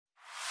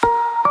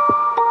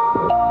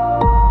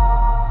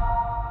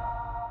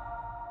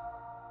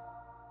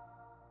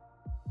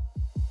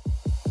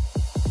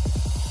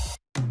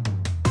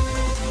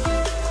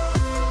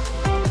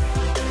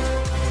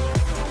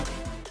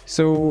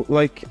So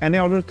like any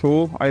other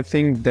tool, I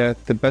think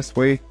that the best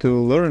way to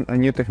learn a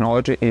new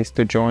technology is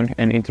to join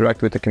and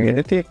interact with the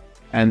community.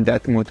 And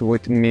that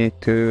motivated me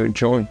to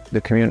join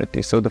the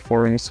community. So the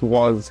forums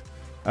was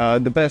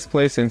the best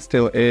place and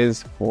still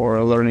is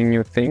for learning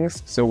new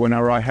things. So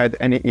whenever I had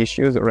any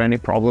issues or any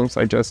problems,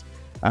 I just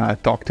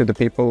talked to the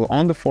people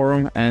on the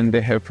forum and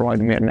they have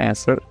provided me an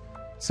answer.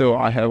 So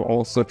I have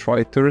also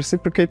tried to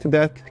reciprocate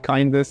that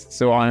kindness.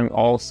 So I'm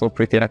also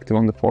pretty active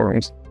on the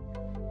forums.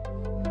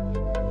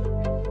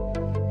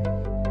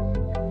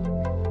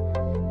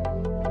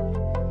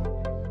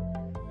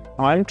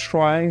 I'm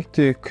trying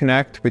to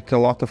connect with a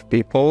lot of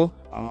people.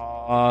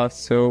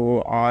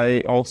 So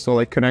I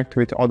also connect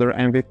with other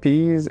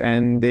MVPs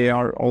and they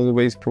are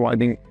always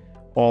providing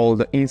all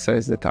the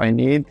insights that I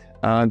need.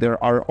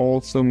 There are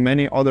also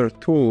many other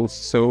tools.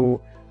 So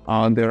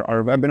there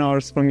are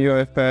webinars from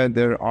UiPath,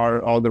 there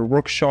are other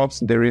workshops,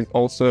 there is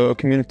also a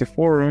community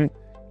forum,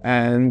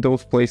 and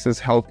those places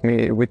help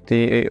me with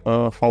the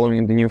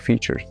following the new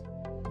features.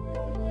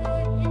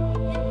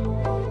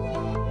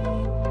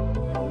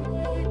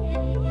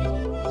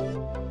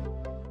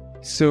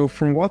 So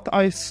from what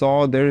I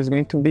saw, there is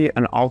going to be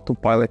an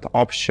autopilot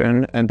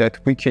option and that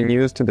we can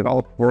use to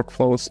develop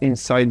workflows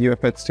inside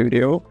UiPath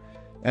Studio.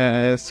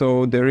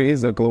 So there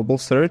is a global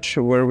search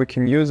where we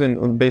can use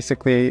and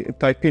basically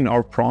type in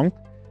our prompt,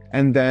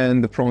 and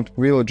then the prompt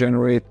will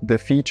generate the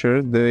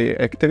feature, the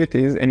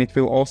activities, and it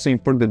will also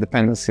import the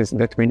dependencies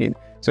that we need.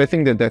 So I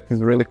think that that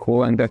is really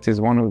cool, and that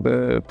is one of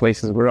the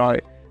places where I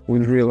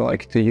would really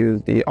like to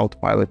use the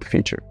autopilot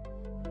feature.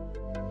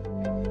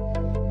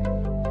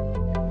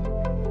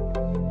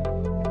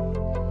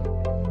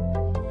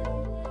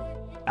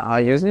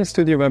 Using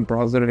Studio Web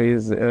Browser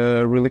is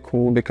really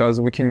cool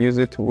because we can use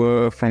it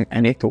from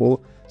any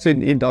tool. So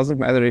it doesn't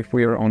matter if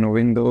we are on a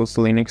Windows,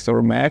 Linux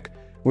or Mac,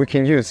 we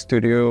can use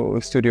Studio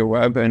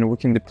Web and we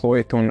can deploy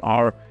it on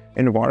our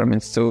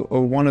environments. So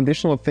one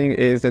additional thing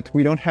is that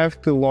we don't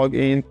have to log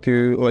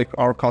into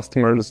our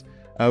customers'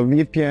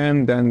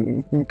 VPN,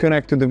 then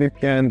connect to the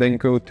VPN, then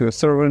go to a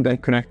server, then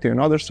connect to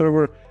another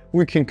server.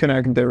 We can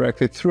connect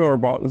directly through our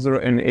browser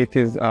and it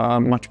is a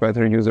much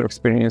better user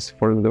experience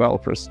for the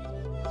developers.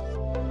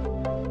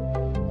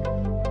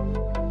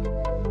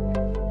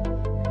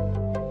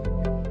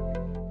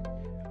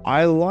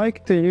 I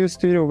like to use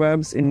Studio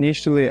Webs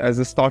initially as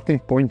a starting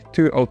point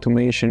to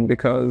automation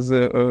because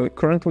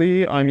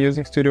currently I'm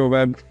using Studio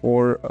Web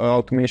for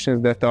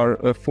automations that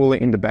are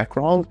fully in the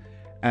background,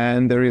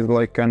 and there is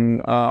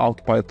an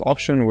autopilot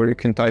option where you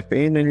can type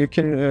in and you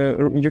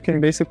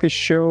can basically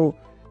show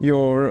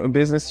your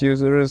business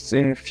users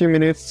in a few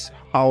minutes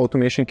how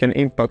automation can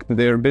impact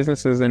their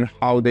businesses and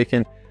how they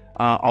can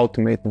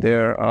automate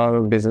their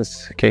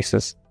business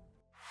cases.